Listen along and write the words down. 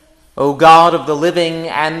O God of the living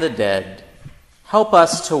and the dead, help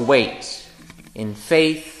us to wait in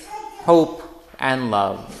faith, hope, and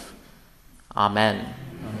love. Amen.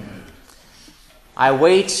 I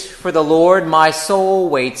wait for the Lord, my soul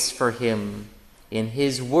waits for him. In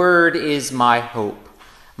his word is my hope.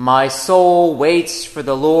 My soul waits for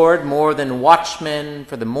the Lord more than watchmen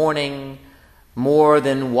for the morning, more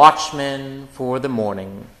than watchmen for the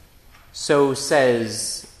morning. So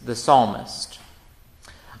says the psalmist.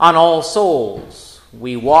 On All Souls,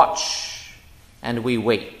 we watch and we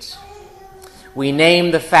wait. We name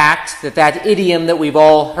the fact that idiom that we've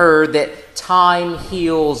all heard, that time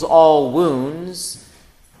heals all wounds,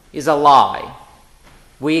 is a lie.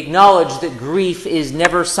 We acknowledge that grief is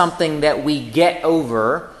never something that we get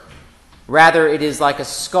over. Rather, it is like a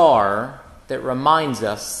scar that reminds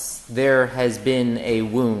us there has been a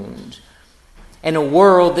wound. In a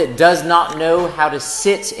world that does not know how to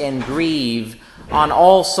sit and grieve, on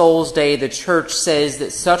All Souls' Day, the Church says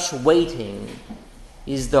that such waiting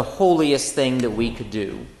is the holiest thing that we could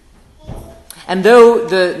do. And though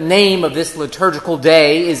the name of this liturgical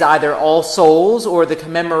day is either All Souls or the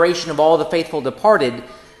commemoration of all the faithful departed,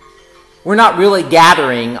 we're not really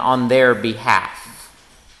gathering on their behalf.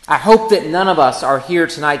 I hope that none of us are here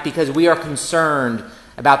tonight because we are concerned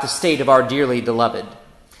about the state of our dearly beloved.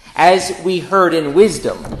 As we heard in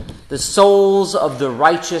wisdom, the souls of the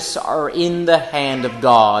righteous are in the hand of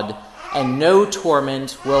God, and no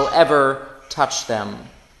torment will ever touch them.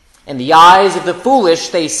 In the eyes of the foolish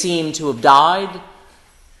they seem to have died,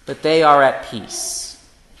 but they are at peace.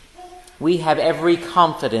 We have every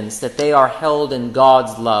confidence that they are held in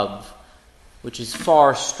God's love, which is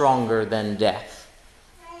far stronger than death.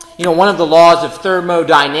 You know, one of the laws of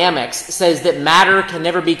thermodynamics says that matter can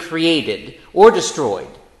never be created or destroyed,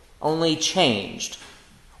 only changed.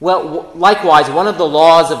 Well, likewise, one of the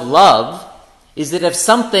laws of love is that if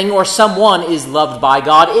something or someone is loved by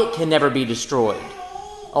God, it can never be destroyed,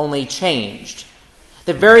 only changed.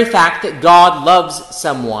 The very fact that God loves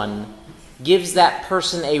someone gives that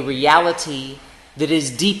person a reality that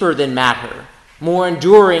is deeper than matter, more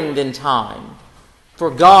enduring than time. For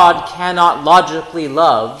God cannot logically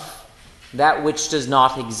love that which does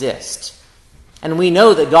not exist. And we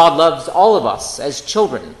know that God loves all of us as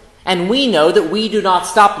children. And we know that we do not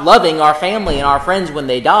stop loving our family and our friends when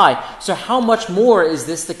they die. So how much more is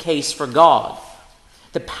this the case for God?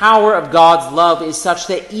 The power of God's love is such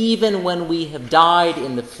that even when we have died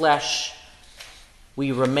in the flesh,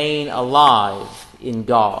 we remain alive in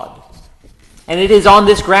God. And it is on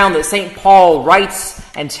this ground that St. Paul writes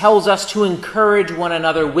and tells us to encourage one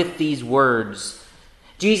another with these words.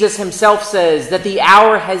 Jesus himself says that the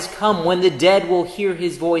hour has come when the dead will hear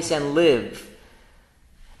his voice and live.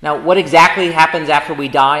 Now, what exactly happens after we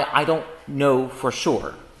die, I don't know for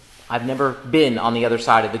sure. I've never been on the other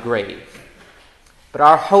side of the grave. But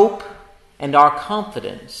our hope and our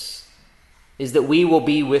confidence is that we will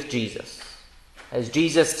be with Jesus. As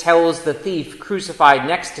Jesus tells the thief crucified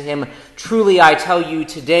next to him, "Truly I tell you,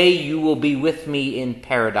 today you will be with me in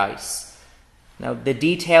paradise." Now, the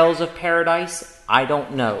details of paradise, I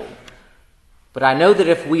don't know. But I know that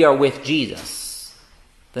if we are with Jesus,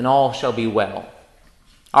 then all shall be well.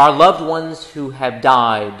 Our loved ones who have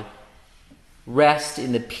died rest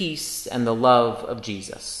in the peace and the love of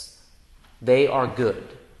Jesus. They are good.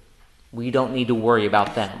 We don't need to worry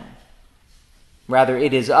about them. Rather,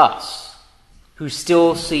 it is us who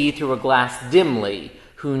still see through a glass dimly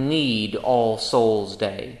who need All Souls'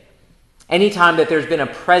 Day. Anytime that there's been a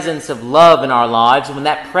presence of love in our lives, when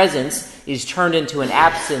that presence is turned into an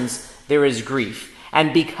absence, there is grief.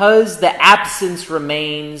 And because the absence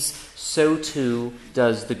remains, so too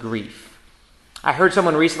does the grief. I heard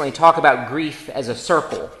someone recently talk about grief as a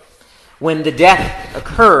circle. When the death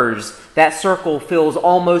occurs, that circle fills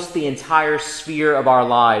almost the entire sphere of our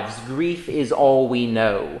lives. Grief is all we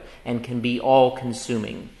know and can be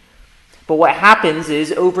all-consuming. But what happens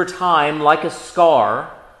is, over time, like a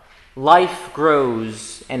scar, life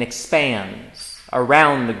grows and expands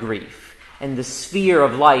around the grief, and the sphere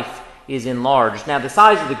of life is enlarged. Now, the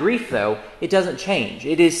size of the grief, though, it doesn't change.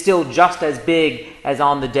 It is still just as big as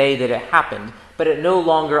on the day that it happened, but it no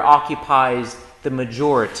longer occupies the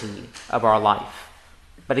majority of our life.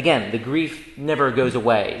 But again, the grief never goes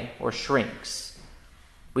away or shrinks.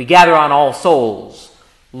 We gather on All Souls,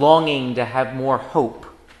 longing to have more hope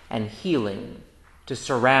and healing to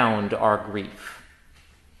surround our grief.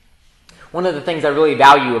 One of the things I really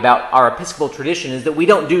value about our Episcopal tradition is that we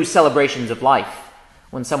don't do celebrations of life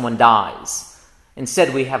when someone dies.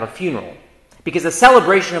 Instead, we have a funeral. Because a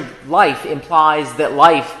celebration of life implies that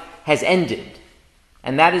life has ended.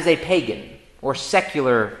 And that is a pagan or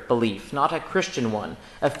secular belief, not a Christian one.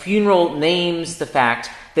 A funeral names the fact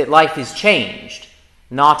that life is changed,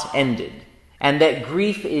 not ended, and that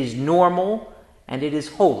grief is normal and it is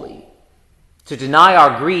holy. To deny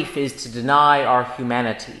our grief is to deny our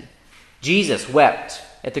humanity. Jesus wept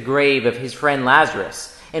at the grave of his friend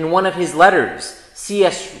Lazarus. In one of his letters,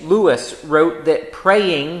 C.S. Lewis wrote that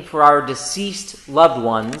praying for our deceased loved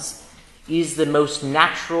ones is the most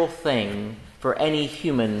natural thing for any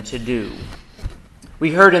human to do.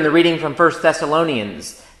 We heard in the reading from 1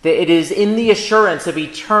 Thessalonians that it is in the assurance of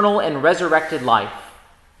eternal and resurrected life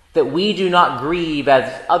that we do not grieve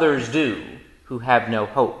as others do who have no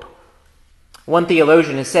hope. One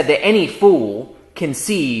theologian has said that any fool can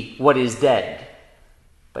see what is dead,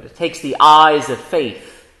 but it takes the eyes of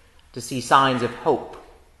faith to see signs of hope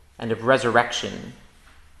and of resurrection.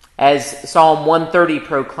 As Psalm 130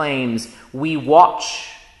 proclaims, we watch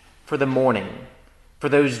for the morning, for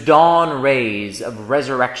those dawn rays of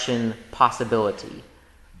resurrection possibility.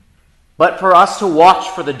 But for us to watch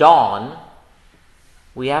for the dawn,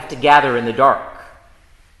 we have to gather in the dark.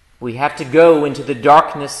 We have to go into the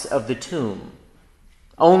darkness of the tomb.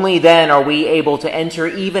 Only then are we able to enter,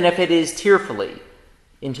 even if it is tearfully,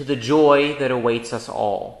 into the joy that awaits us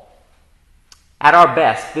all. At our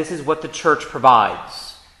best, this is what the church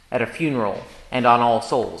provides at a funeral and on All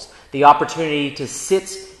Souls: the opportunity to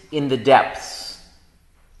sit in the depths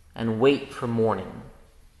and wait for morning.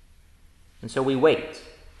 And so we wait.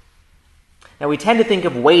 Now, we tend to think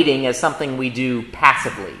of waiting as something we do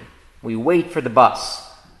passively. We wait for the bus.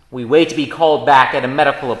 We wait to be called back at a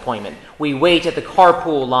medical appointment. We wait at the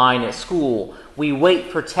carpool line at school. We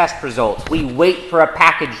wait for test results. We wait for a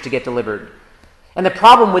package to get delivered. And the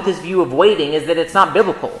problem with this view of waiting is that it's not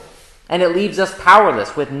biblical, and it leaves us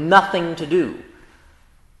powerless with nothing to do.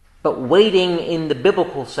 But waiting in the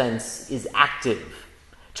biblical sense is active.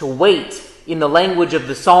 To wait in the language of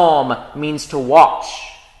the psalm means to watch,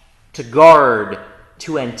 to guard,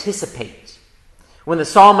 to anticipate. When the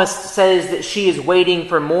psalmist says that she is waiting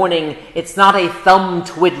for morning, it's not a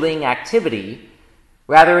thumb-twiddling activity.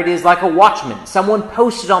 Rather, it is like a watchman, someone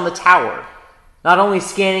posted on the tower, not only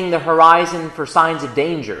scanning the horizon for signs of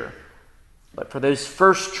danger, but for those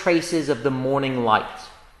first traces of the morning light.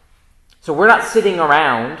 So we're not sitting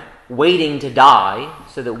around waiting to die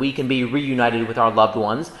so that we can be reunited with our loved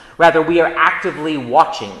ones. Rather, we are actively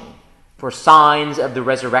watching for signs of the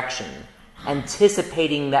resurrection,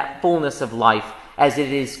 anticipating that fullness of life as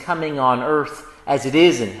it is coming on earth as it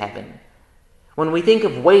is in heaven. When we think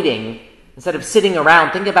of waiting, instead of sitting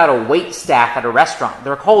around, think about a wait staff at a restaurant.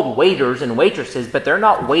 They're called waiters and waitresses, but they're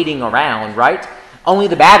not waiting around, right? Only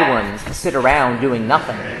the bad ones sit around doing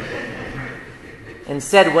nothing.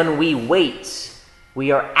 Instead, when we wait,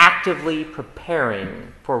 we are actively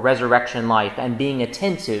preparing for resurrection life and being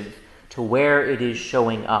attentive to where it is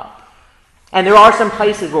showing up. And there are some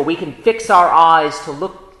places where we can fix our eyes to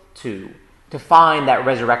look to find that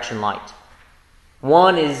resurrection light.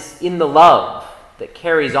 One is in the love that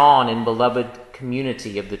carries on in beloved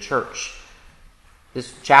community of the church.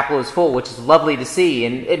 This chapel is full, which is lovely to see,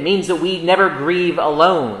 and it means that we never grieve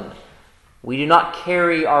alone. We do not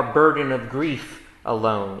carry our burden of grief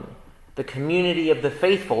alone. The community of the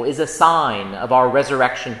faithful is a sign of our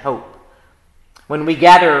resurrection hope. When we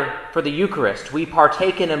gather for the Eucharist, we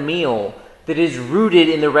partake in a meal that is rooted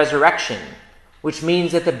in the resurrection, which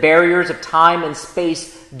means that the barriers of time and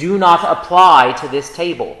space do not apply to this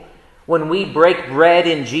table. When we break bread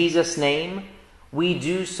in Jesus' name, we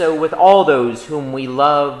do so with all those whom we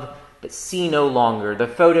love but see no longer. The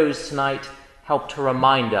photos tonight help to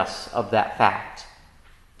remind us of that fact.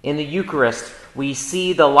 In the Eucharist, we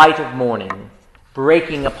see the light of morning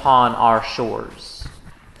breaking upon our shores.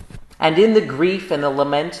 And in the grief and the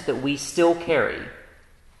lament that we still carry,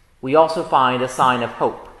 we also find a sign of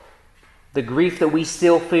hope. The grief that we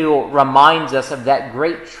still feel reminds us of that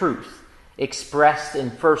great truth expressed in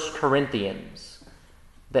 1 Corinthians,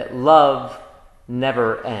 that love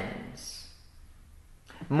never ends.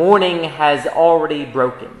 Morning has already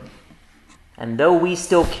broken, and though we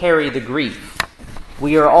still carry the grief,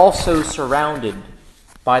 we are also surrounded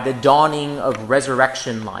by the dawning of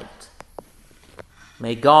resurrection light.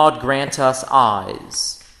 May God grant us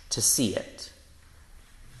eyes to see it.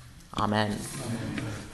 Amen.